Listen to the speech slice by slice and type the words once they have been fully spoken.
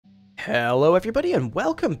Hello everybody and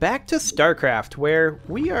welcome back to StarCraft, where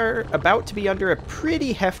we are about to be under a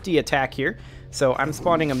pretty hefty attack here. So I'm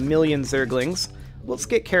spawning a million Zerglings. Let's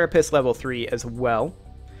get Carapace level 3 as well.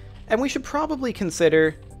 And we should probably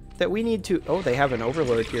consider that we need to... Oh, they have an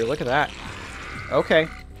Overlord here, look at that. Okay.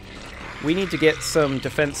 We need to get some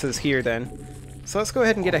defenses here then. So let's go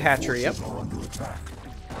ahead and get a hatchery up.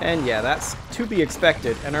 And yeah, that's to be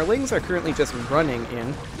expected. And our Lings are currently just running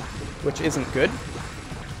in, which isn't good.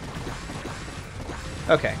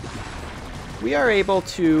 Okay. We are able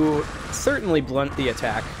to certainly blunt the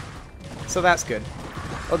attack, so that's good.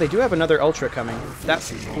 Oh, they do have another Ultra coming.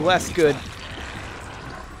 That's less good.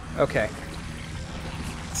 Okay.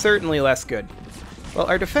 Certainly less good. Well,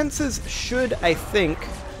 our defenses should, I think,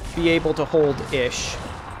 be able to hold-ish.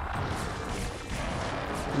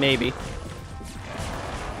 Maybe.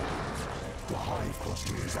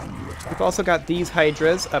 We've also got these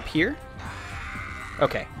Hydras up here.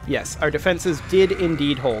 Okay, yes, our defenses did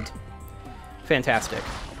indeed hold. Fantastic.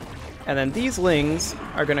 And then these Lings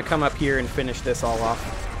are going to come up here and finish this all off.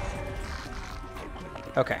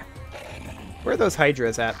 Okay. Where are those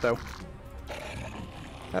Hydras at, though?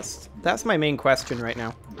 That's my main question right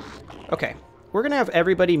now. Okay, we're going to have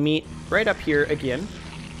everybody meet right up here again.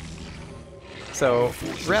 So,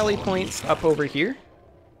 rally points up over here.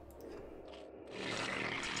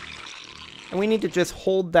 And we need to just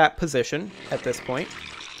hold that position at this point.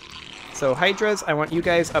 So Hydras, I want you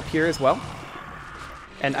guys up here as well.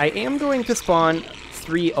 And I am going to spawn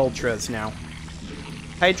 3 Ultras now.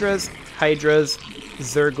 Hydras, Hydras,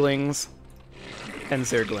 Zerglings, and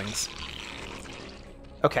Zerglings.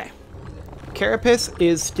 Okay. Carapace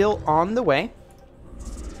is still on the way.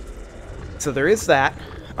 So there is that.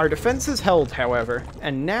 Our defense is held, however,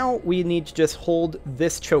 and now we need to just hold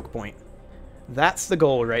this choke point. That's the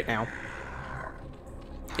goal right now.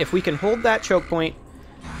 If we can hold that choke point,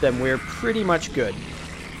 then we're pretty much good.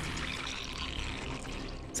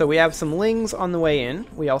 So we have some Lings on the way in.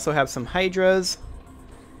 We also have some Hydras.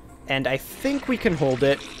 And I think we can hold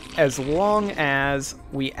it as long as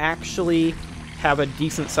we actually have a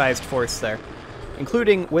decent-sized force there,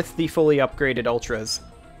 including with the fully upgraded Ultras.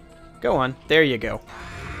 Go on. There you go.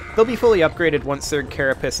 They'll be fully upgraded once their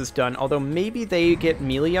Carapace is done, although maybe they get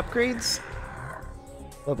melee upgrades?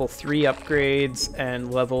 Level 3 upgrades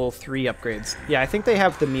and level 3 upgrades. Yeah, I think they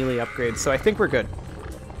have the melee upgrades, so I think we're good.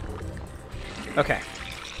 Okay.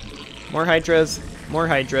 More Hydras,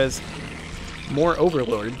 more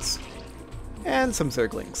Overlords, and some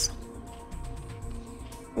Zerglings.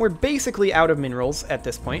 We're basically out of minerals at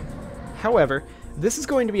this point. However, this is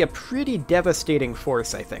going to be a pretty devastating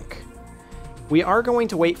force, I think. We are going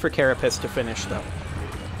to wait for Carapace to finish, though.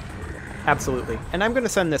 Absolutely. And I'm going to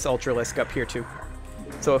send this Ultralisk up here, too.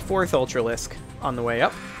 So a 4th Ultralisk on the way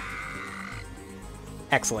up.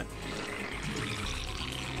 Excellent.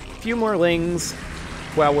 A few more Lings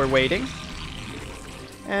while we're waiting.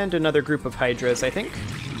 And another group of Hydras, I think.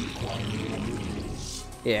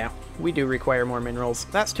 Yeah, we do require more minerals.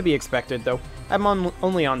 That's to be expected, though. I'm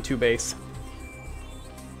only on 2 base.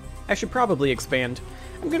 I should probably expand.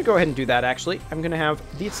 I'm going to go ahead and do that, actually. I'm going to have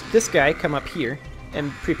this guy come up here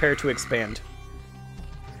and prepare to expand.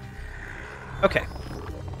 Okay.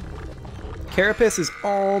 Carapace is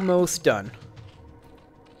almost done.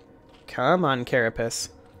 Come on, Carapace.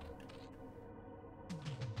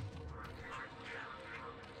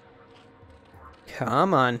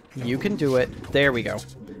 Come on, you can do it. There we go.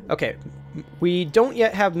 Okay, we don't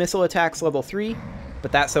yet have missile attacks level 3,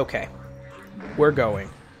 but that's okay. We're going.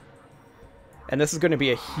 And this is going to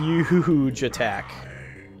be a huge attack.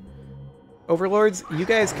 Overlords, you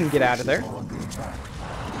guys can get out of there.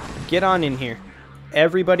 Get on in here.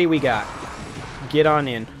 Everybody we got. Get on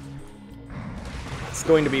in. It's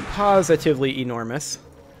going to be positively enormous.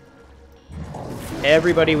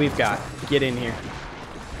 Everybody we've got, get in here.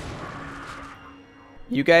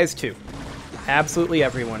 You guys too. Absolutely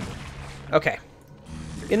everyone. Okay.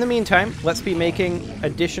 In the meantime, let's be making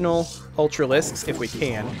additional Ultralisks if we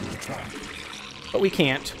can. But we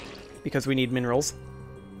can't, because we need minerals.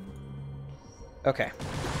 Okay.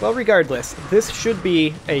 Well, regardless, this should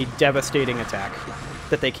be a devastating attack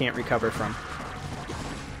that they can't recover from.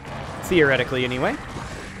 Theoretically, anyway.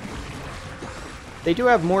 They do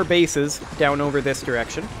have more bases down over this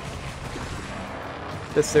direction.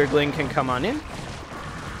 This Zergling can come on in.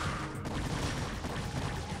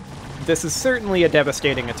 This is certainly a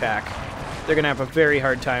devastating attack. They're going to have a very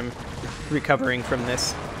hard time recovering from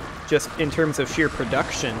this, just in terms of sheer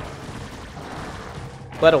production,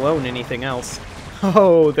 let alone anything else.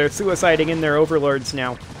 Oh, they're suiciding in their Overlords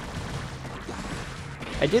now.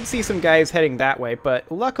 I did see some guys heading that way, but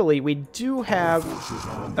luckily we do have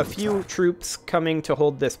a few troops coming to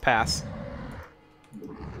hold this pass.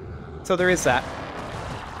 So there is that.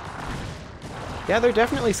 Yeah, they're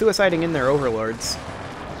definitely suiciding in their overlords.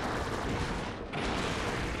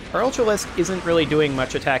 Our Ultralisk isn't really doing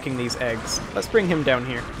much attacking these eggs. Let's bring him down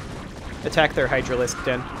here. Attack their Hydralisk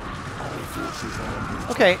den.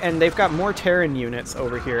 Okay, and they've got more Terran units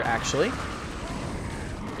over here, actually,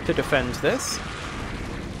 to defend this.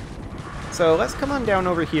 So let's come on down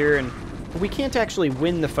over here, and we can't actually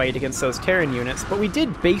win the fight against those Terran units, but we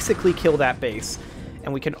did basically kill that base.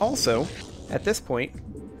 And we can also, at this point,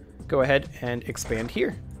 go ahead and expand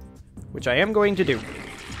here, which I am going to do.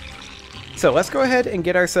 So let's go ahead and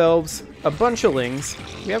get ourselves a bunch of lings.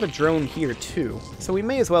 We have a drone here too, so we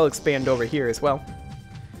may as well expand over here as well.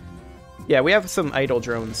 Yeah, we have some idle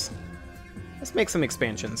drones. Let's make some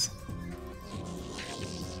expansions.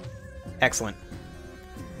 Excellent.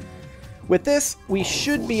 With this, we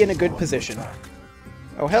should be in a good position.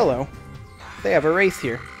 Oh, hello. They have a wraith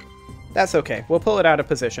here. That's okay. We'll pull it out of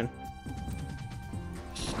position.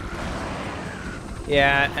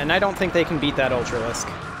 Yeah, and I don't think they can beat that Ultralisk.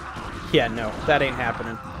 Yeah, no, that ain't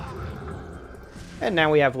happening. And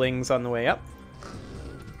now we have lings on the way up.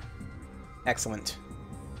 Excellent.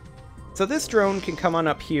 So this drone can come on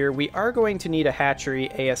up here. We are going to need a hatchery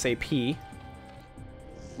ASAP.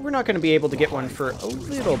 We're not going to be able to get one for a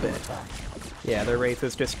little bit. Yeah, their wraith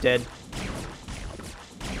is just dead.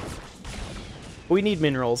 We need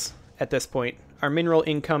minerals at this point. Our mineral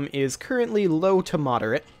income is currently low to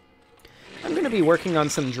moderate. I'm going to be working on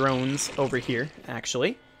some drones over here,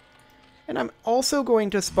 actually. And I'm also going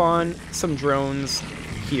to spawn some drones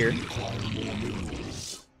here.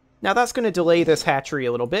 Now that's going to delay this hatchery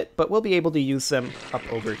a little bit, but we'll be able to use them up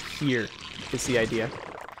over here, is the idea.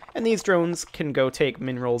 And these drones can go take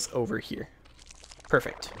minerals over here.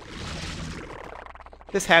 Perfect.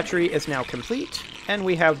 This hatchery is now complete, and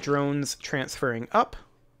we have drones transferring up.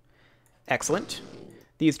 Excellent.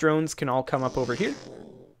 These drones can all come up over here.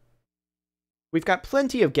 We've got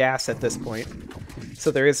plenty of gas at this point,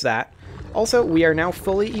 so there is that. Also, we are now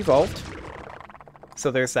fully evolved,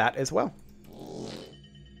 so there's that as well.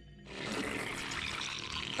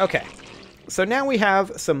 Okay, so now we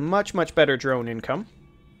have some much, much better drone income.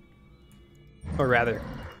 Or rather,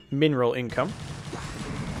 mineral income.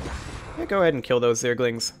 Yeah, go ahead and kill those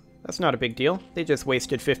Zerglings. That's not a big deal. They just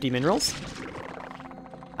wasted 50 minerals.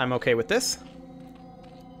 I'm okay with this.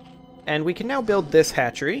 And we can now build this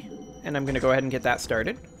hatchery, and I'm going to go ahead and get that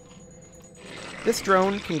started. This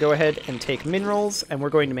drone can go ahead and take minerals, and we're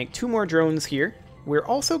going to make 2 more drones here. We're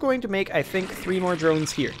also going to make, I think, 3 more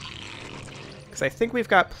drones here, because I think we've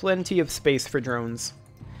got plenty of space for drones.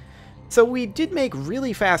 So we did make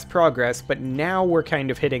really fast progress, but now we're kind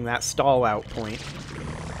of hitting that stall out point.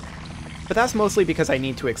 But that's mostly because I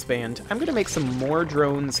need to expand. I'm going to make some more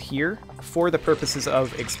drones here for the purposes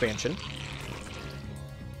of expansion.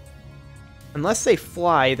 Unless they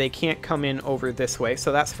fly, they can't come in over this way,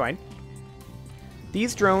 so that's fine.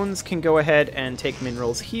 These drones can go ahead and take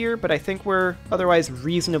minerals here, but I think we're otherwise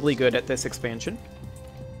reasonably good at this expansion.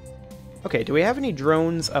 Okay, do we have any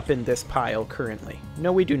drones up in this pile currently?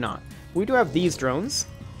 No, we do not. We do have these drones.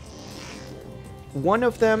 One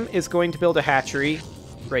of them is going to build a hatchery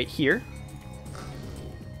right here.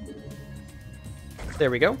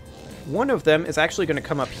 There we go. One of them is actually going to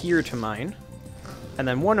come up here to mine. And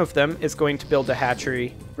then one of them is going to build a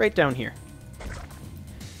hatchery right down here.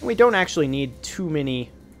 And we don't actually need too many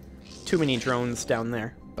drones down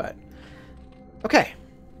there, but okay.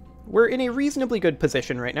 We're in a reasonably good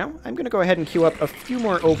position right now. I'm going to go ahead and queue up a few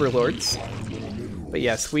more overlords. But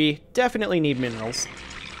yes, we definitely need minerals.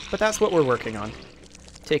 But that's what we're working on.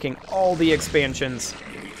 Taking all the expansions.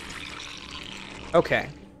 Okay.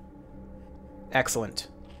 Excellent.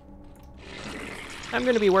 I'm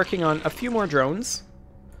going to be working on a few more drones,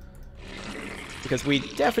 because we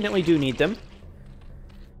definitely do need them.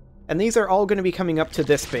 And these are all going to be coming up to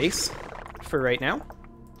this base for right now.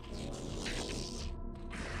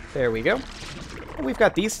 There we go. And we've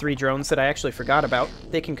got these 3 drones that I actually forgot about.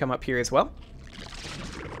 They can come up here as well.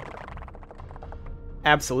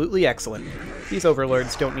 Absolutely excellent. These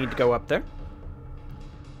overlords don't need to go up there.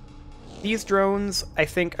 These drones, I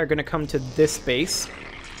think, are going to come to this base.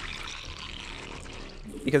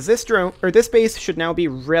 Because this base should now be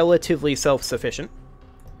relatively self-sufficient.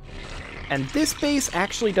 And this base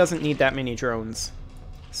actually doesn't need that many drones.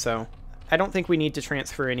 So, I don't think we need to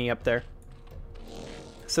transfer any up there.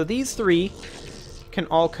 So these 3 can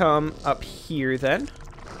all come up here then.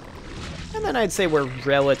 And then I'd say we're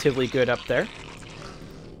relatively good up there.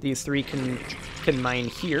 These 3 can mine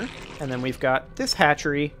here And then we've got this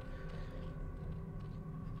hatchery,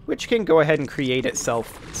 which can go ahead and create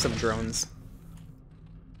itself some drones.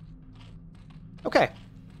 Okay.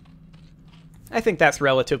 I think that's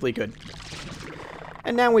relatively good.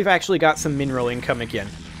 And now we've actually got some mineral income again.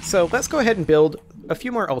 So let's go ahead and build a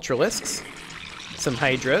few more Ultralisks, some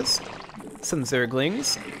Hydras, some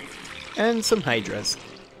Zerglings, and some Hydras.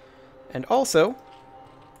 And also,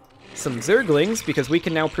 some Zerglings, because we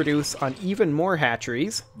can now produce on even more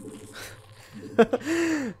hatcheries.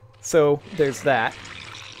 So there's that.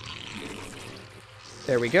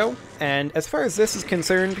 There we go. And as far as this is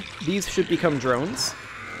concerned, these should become drones.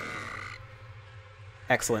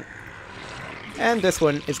 Excellent. And this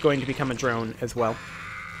one is going to become a drone as well.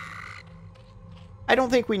 I don't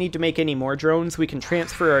think we need to make any more drones. We can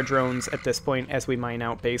transfer our drones at this point as we mine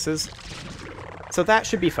out bases. So that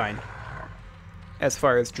should be fine, as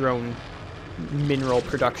far as drone mineral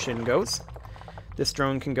production goes. This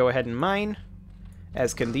drone can go ahead and mine,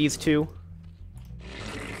 as can these two.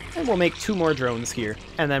 And we'll make 2 more drones here,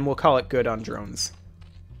 and then we'll call it good on drones.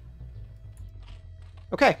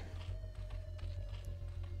 Okay.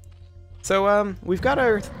 So, we've got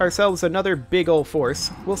ourselves another big ol'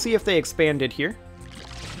 force. We'll see if they expanded here.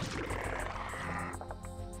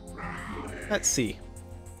 Let's see.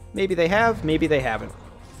 Maybe they have, maybe they haven't.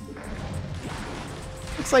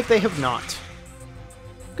 Looks like they have not.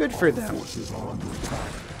 Good for them.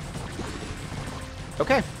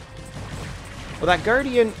 Okay. Well, that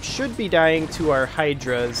Guardian should be dying to our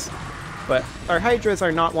Hydras, but our Hydras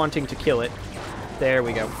are not wanting to kill it. There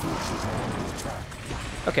we go.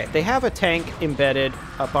 Okay, they have a tank embedded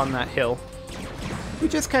up on that hill. We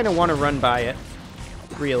just kind of want to run by it,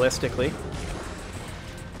 realistically.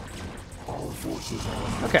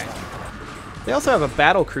 Okay. They also have a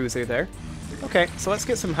battle cruiser there. Okay, so let's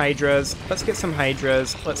get some Hydras. Let's get some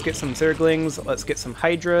Hydras. Let's get some Zerglings. Let's get some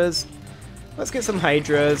Hydras. Let's get some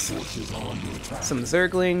Hydras. Some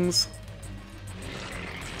Zerglings.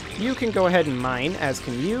 You can go ahead and mine, as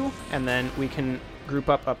can you. And then we can group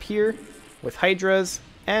up here with Hydras.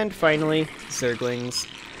 And finally, Zerglings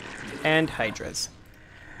and Hydras.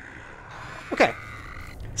 Okay.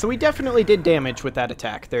 So we definitely did damage with that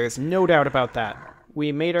attack. There's no doubt about that.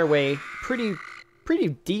 We made our way pretty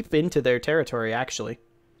deep into their territory, actually.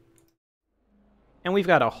 And we've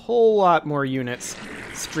got a whole lot more units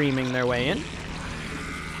streaming their way in.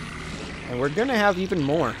 And we're gonna have even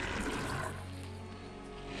more.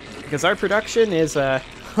 Because our production is a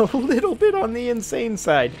little bit on the insane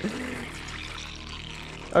side.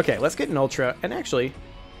 Okay, let's get an Ultra. And actually,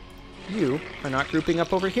 you are not grouping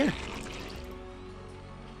up over here.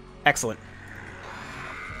 Excellent.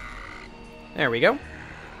 There we go.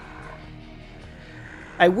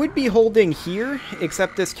 I would be holding here,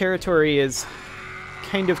 except this territory is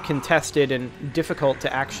kind of contested and difficult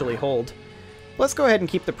to actually hold. Let's go ahead and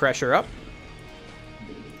keep the pressure up.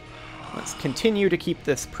 Let's continue to keep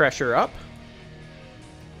this pressure up.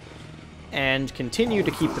 And continue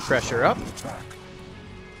to keep the pressure up.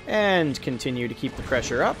 And continue to keep the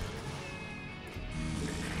pressure up.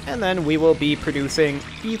 And then we will be producing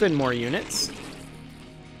even more units.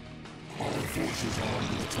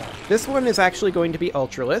 This one is actually going to be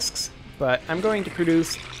Ultralisks, but I'm going to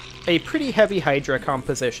produce a pretty heavy Hydra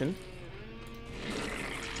composition.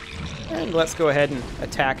 And let's go ahead and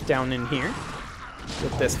attack down in here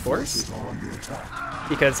with this force,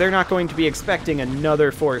 because they're not going to be expecting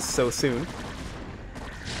another force so soon.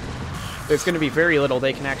 There's going to be very little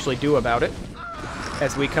they can actually do about it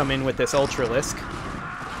as we come in with this Ultralisk.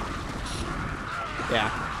 Yeah.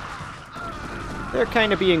 They're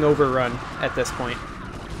kind of being overrun at this point.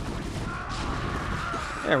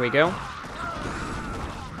 There we go.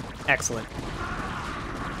 Excellent.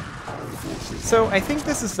 So I think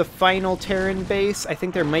this is the final Terran base. I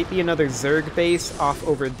think there might be another Zerg base off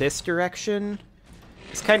over this direction.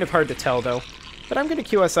 It's kind of hard to tell though. But I'm going to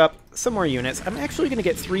queue us up some more units. I'm actually going to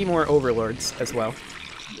get 3 more Overlords as well.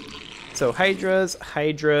 So Hydras,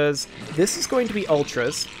 Hydras. This is going to be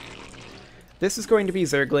Ultras. This is going to be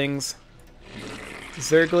Zerglings.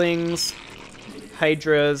 Zerglings,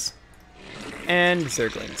 Hydras, and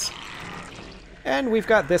Zerglings. And we've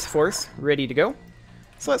got this force ready to go.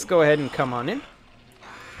 So let's go ahead and come on in.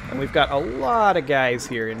 And we've got a lot of guys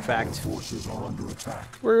here, in fact.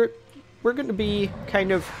 We're going to be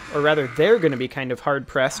kind of, or rather, they're going to be kind of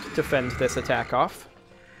hard-pressed to fend this attack off.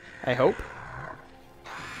 I hope.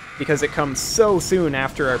 Because it comes so soon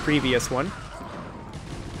after our previous one.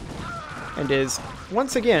 And is,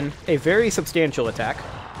 once again, a very substantial attack.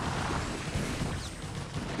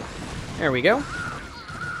 There we go.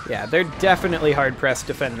 Yeah, they're definitely hard-pressed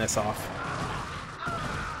to fend this off.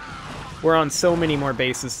 We're on so many more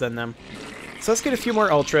bases than them. So let's get a few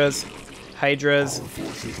more Ultras. Hydras.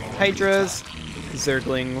 Hydras.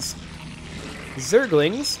 Zerglings.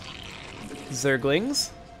 Zerglings.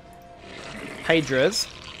 Zerglings. Hydras.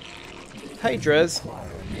 Hydras.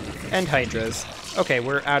 And Hydras. Okay,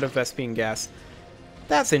 we're out of Vespene gas.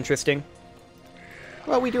 That's interesting.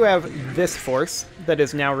 Well, we do have this force that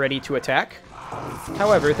is now ready to attack.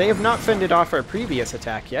 However, they have not fended off our previous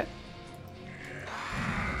attack yet.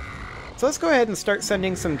 So let's go ahead and start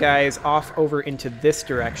sending some guys off over into this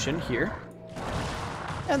direction here.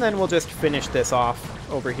 And then we'll just finish this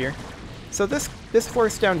off over here. So this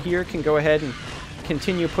force down here can go ahead and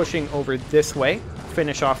continue pushing over this way,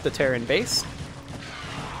 finish off the Terran base.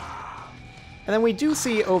 And then we do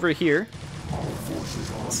see over here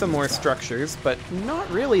some more structures, but not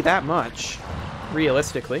really that much,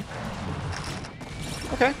 realistically.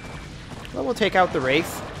 Okay, well, we'll take out the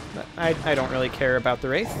Wraith. I don't really care about the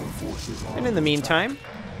Wraith. And in the meantime,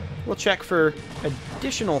 we'll check for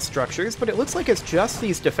additional structures, but it looks like it's just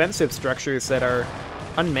these defensive structures that are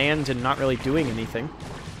unmanned and not really doing anything.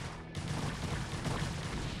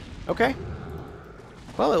 Okay.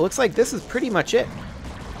 Well, it looks like this is pretty much it.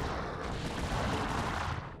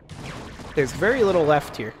 There's very little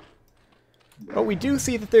left here. But we do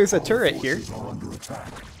see that there's a turret here.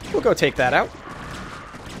 We'll go take that out.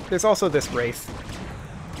 There's also this Wraith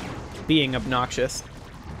being obnoxious.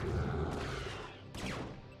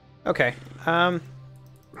 Okay,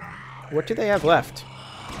 what do they have left?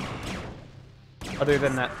 Other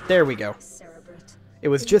than that, there we go. It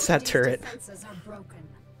was just that turret.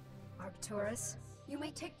 Arcturus, you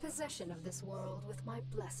may take possession of this world with my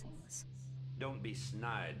blessings. Don't be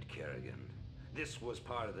snide, Kerrigan. This was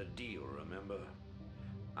part of the deal, remember?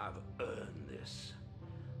 I've earned this.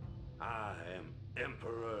 I am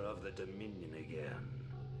Emperor of the Dominion again.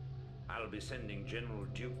 I'll be sending General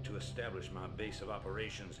Duke to establish my base of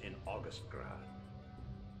operations in Augustgrad.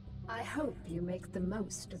 I hope you make the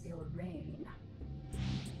most of your reign.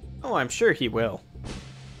 Oh, I'm sure he will.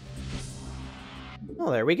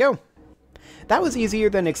 Well, there we go. That was easier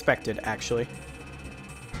than expected, actually.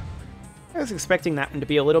 I was expecting that one to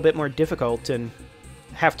be a little bit more difficult and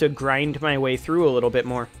have to grind my way through a little bit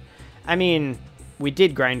more. I mean, we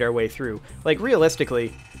did grind our way through. Like,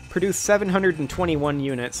 realistically, produced 721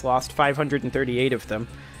 units, lost 538 of them.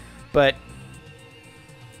 But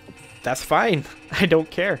that's fine. I don't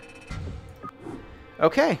care.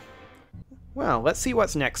 Okay. Well, let's see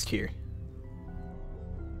what's next here.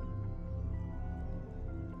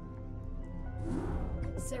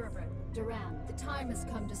 Cerebrin, Duran, the time has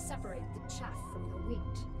come to separate the chaff from the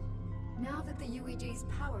wheat. Now that the UEG's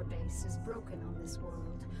power base is broken on this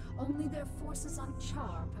world, only their forces on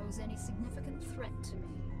Char pose any significant threat to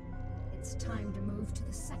me. It's time to move to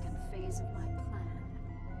the second phase of my plan.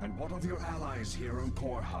 And what of your allies here on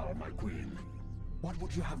Korhal, my queen? What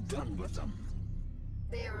would you have done with them?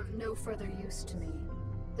 They are of no further use to me.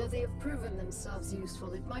 Though they have proven themselves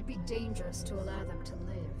useful, it might be dangerous to allow them to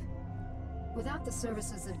live. Without the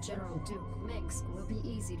services of General Duke, Minsk will be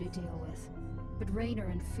easy to deal with. But Raynor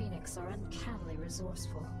and Phoenix are uncannily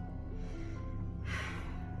resourceful.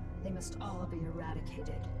 They must all be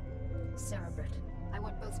eradicated. Cerebrit, I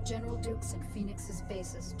want both General Duke's and Phoenix's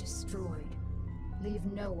bases destroyed. Leave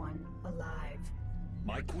no one alive.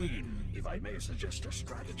 My queen, if I may suggest a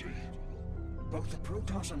strategy. Both the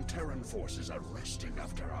Protoss and Terran forces are resting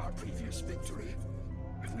after our previous victory.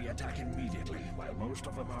 If we attack immediately, while most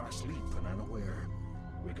of them are asleep and unaware,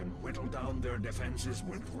 we can whittle down their defenses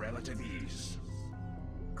with relative ease.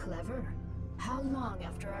 Clever. How long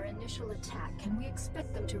after our initial attack can we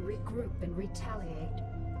expect them to regroup and retaliate?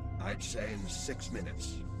 I'd say in 6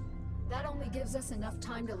 minutes. That only gives us enough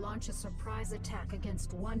time to launch a surprise attack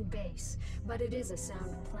against one base, but it is a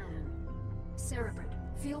sound plan. Cerebrit,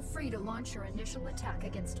 feel free to launch your initial attack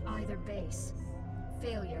against either base.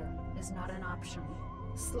 Failure is not an option.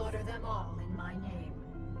 Slaughter them all in my name.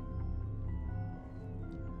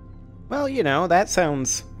 Well, you know, that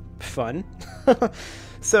sounds fun.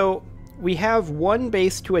 So, we have one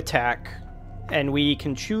base to attack, and we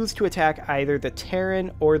can choose to attack either the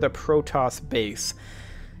Terran or the Protoss base.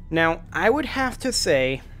 Now, I would have to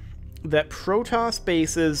say that Protoss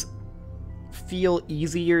bases feel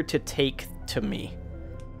easier to take to me.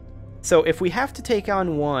 So if we have to take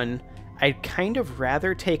on one, I'd kind of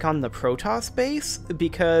rather take on the Protoss base,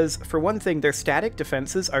 because, for one thing, their static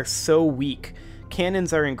defenses are so weak.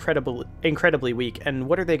 Cannons are incredibly weak, and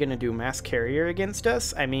what are they going to do, mass carrier against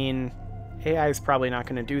us? I mean, AI is probably not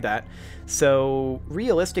going to do that. So,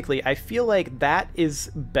 realistically, I feel like that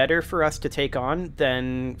is better for us to take on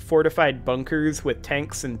than fortified bunkers with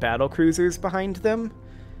tanks and battlecruisers behind them.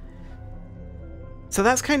 So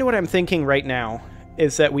that's kind of what I'm thinking right now,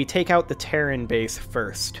 is that we take out the Terran base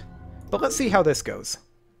first. But let's see how this goes.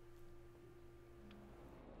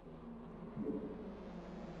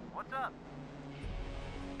 What's up?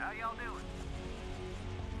 How y'all doing?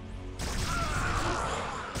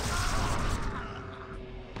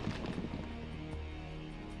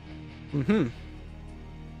 Mm-hmm.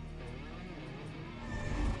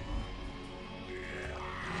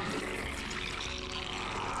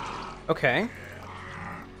 Okay.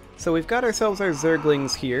 So we've got ourselves our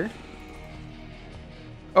Zerglings here.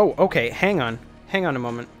 Oh, okay, hang on. Hang on a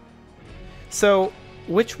moment. So,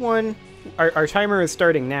 which one... Our timer is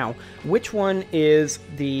starting now. Which one is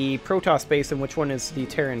the Protoss base and which one is the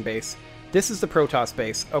Terran base? This is the Protoss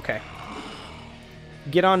base. Okay.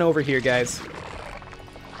 Get on over here, guys.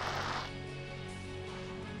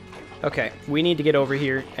 Okay, we need to get over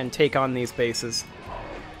here and take on these bases.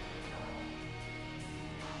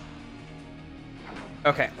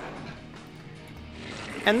 Okay.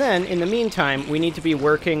 And then, in the meantime, we need to be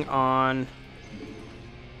working on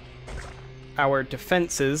our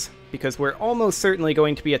defenses, because we're almost certainly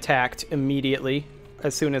going to be attacked immediately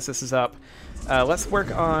as soon as this is up. Let's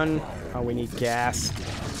work on... Oh, we need gas.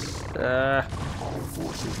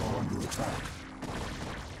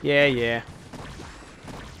 Yeah.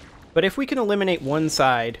 But if we can eliminate one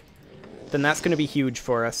side, then that's going to be huge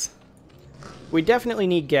for us. We definitely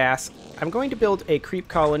need gas. I'm going to build a creep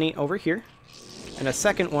colony over here, and a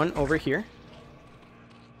second one over here.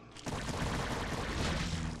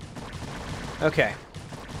 Okay,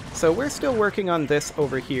 so we're still working on this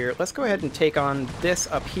over here. Let's go ahead and take on this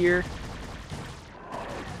up here.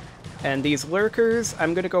 And these lurkers,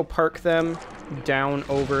 I'm going to go park them down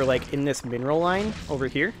over, like, in this mineral line over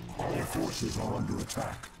here. Our forces are under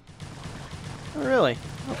attack. Oh, really?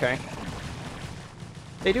 Okay.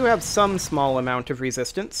 They do have some small amount of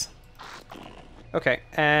resistance. Okay,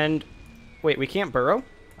 and... Wait, we can't burrow?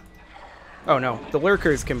 Oh no, the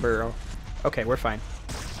lurkers can burrow. Okay, we're fine.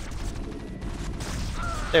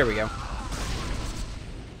 There we go.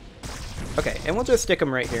 Okay, and we'll just stick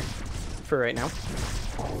them right here for right now.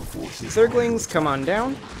 Zerglings, come on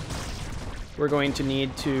down. We're going to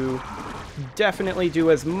need to definitely do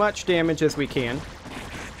as much damage as we can.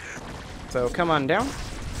 So come on down.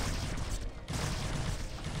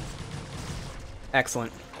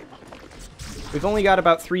 Excellent. We've only got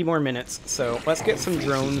about 3 more minutes, so let's get some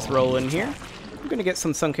drones rolling here. We're going to get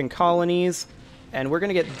some sunken colonies, and we're going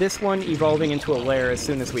to get this one evolving into a lair as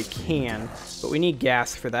soon as we can, but we need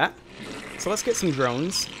gas for that. So let's get some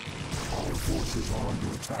drones.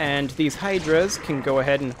 And these Hydras can go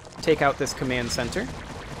ahead and take out this command center.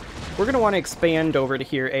 We're going to want to expand over to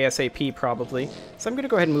here ASAP probably, so I'm going to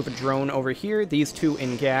go ahead and move a drone over here, these 2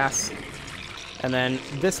 in gas, and then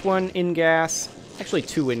this one in gas. Actually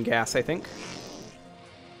 2 in gas, I think.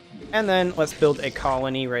 And then let's build a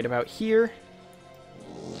colony right about here.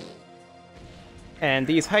 And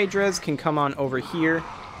these Hydras can come on over here.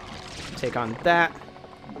 Take on that.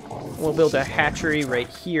 We'll build a hatchery right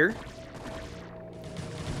here.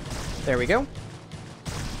 There we go.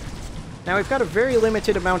 Now we've got a very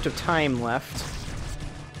limited amount of time left.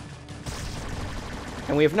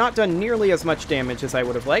 And we have not done nearly as much damage as I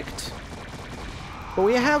would have liked. But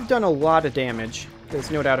we have done a lot of damage. There's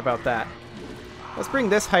no doubt about that. Let's bring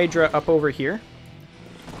this Hydra up over here.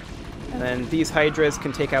 And then these Hydras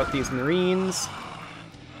can take out these Marines.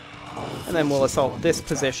 And then we'll assault this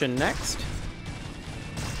position next.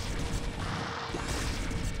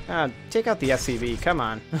 Take out the SCV, come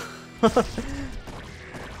on.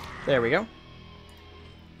 There we go.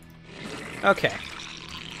 Okay.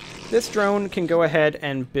 This drone can go ahead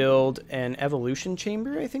and build an evolution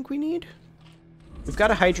chamber, I think we need. We've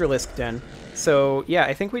got a Hydralisk den, so yeah,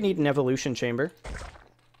 I think we need an evolution chamber.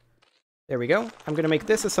 There we go. I'm going to make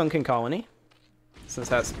this a sunken colony, since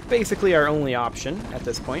that's basically our only option at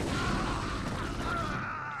this point.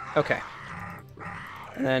 Okay.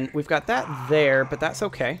 And then we've got that there, but that's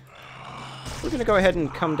okay. We're going to go ahead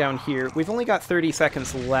and come down here. We've only got 30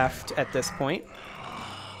 seconds left at this point.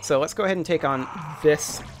 So let's go ahead and take on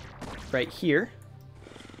this right here.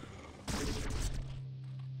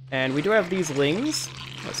 And we do have these lings.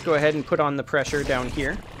 Let's go ahead and put on the pressure down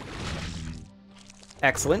here.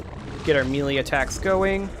 Excellent. Get our melee attacks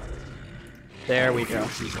going. There we go.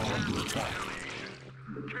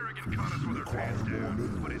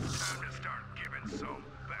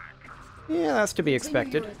 Yeah, that's to be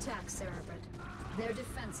expected. Their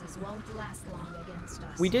defenses won't last long against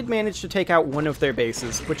us. We did manage to take out one of their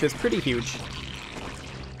bases, which is pretty huge.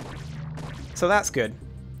 So that's good.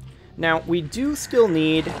 Now, we do still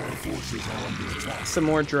need some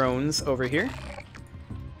more drones over here.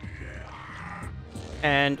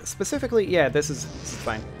 And specifically, yeah, this is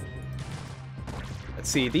fine. Let's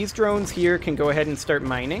see, these drones here can go ahead and start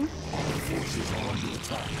mining.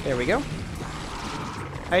 There we go.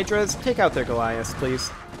 Hydras, take out their Goliaths, please.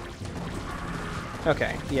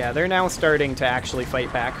 Okay, yeah, they're now starting to actually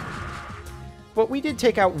fight back. But we did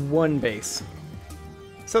take out one base.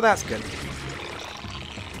 So that's good.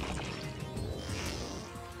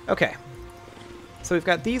 Okay. So we've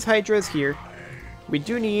got these Hydras here. We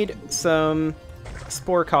do need some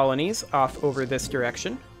spore colonies off over this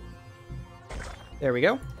direction. There we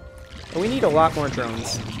go. And we need a lot more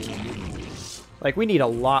drones. Like, we need a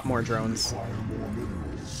lot more drones.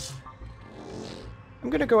 I'm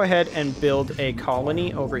gonna go ahead and build a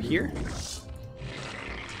colony over here.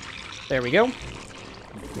 There we go.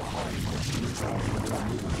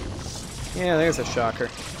 Yeah, there's a shocker.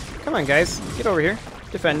 Come on, guys. Get over here.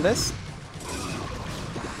 Defend this.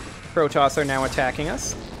 Protoss are now attacking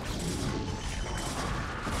us.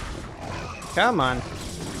 Come on.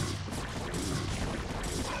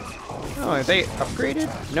 Oh, are they upgraded?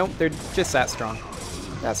 Nope, they're just that strong.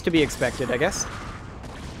 That's to be expected, I guess.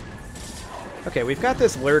 Okay, we've got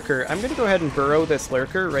this lurker. I'm going to go ahead and burrow this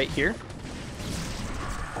lurker right here.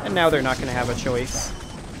 And now they're not going to have a choice.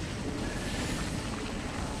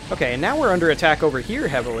 Okay, and now we're under attack over here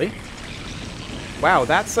heavily. Wow,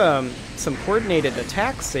 that's some coordinated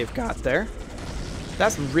attacks they've got there.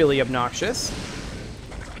 That's really obnoxious.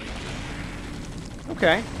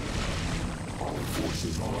 Okay.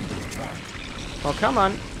 Well, come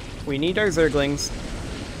on. We need our Zerglings.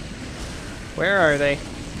 Where are they?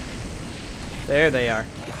 There they are.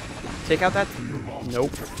 Take out that...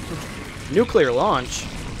 Nope. Nuclear launch?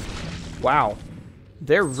 Wow.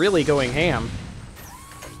 They're really going ham.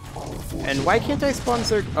 And why can't I spawn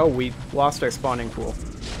Zerg... Oh, we lost our spawning pool.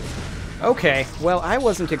 Okay, well, I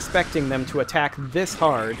wasn't expecting them to attack this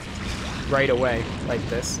hard right away, like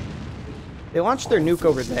this. They launched their nuke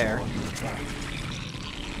over there.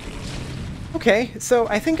 Okay, so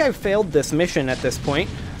I think I've failed this mission at this point,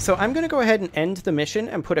 so I'm going to go ahead and end the mission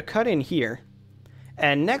and put a cut in here.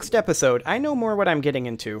 And next episode, I know more what I'm getting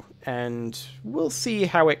into, and we'll see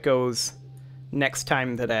how it goes next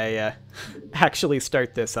time that I actually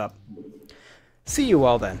start this up. See you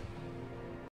all then.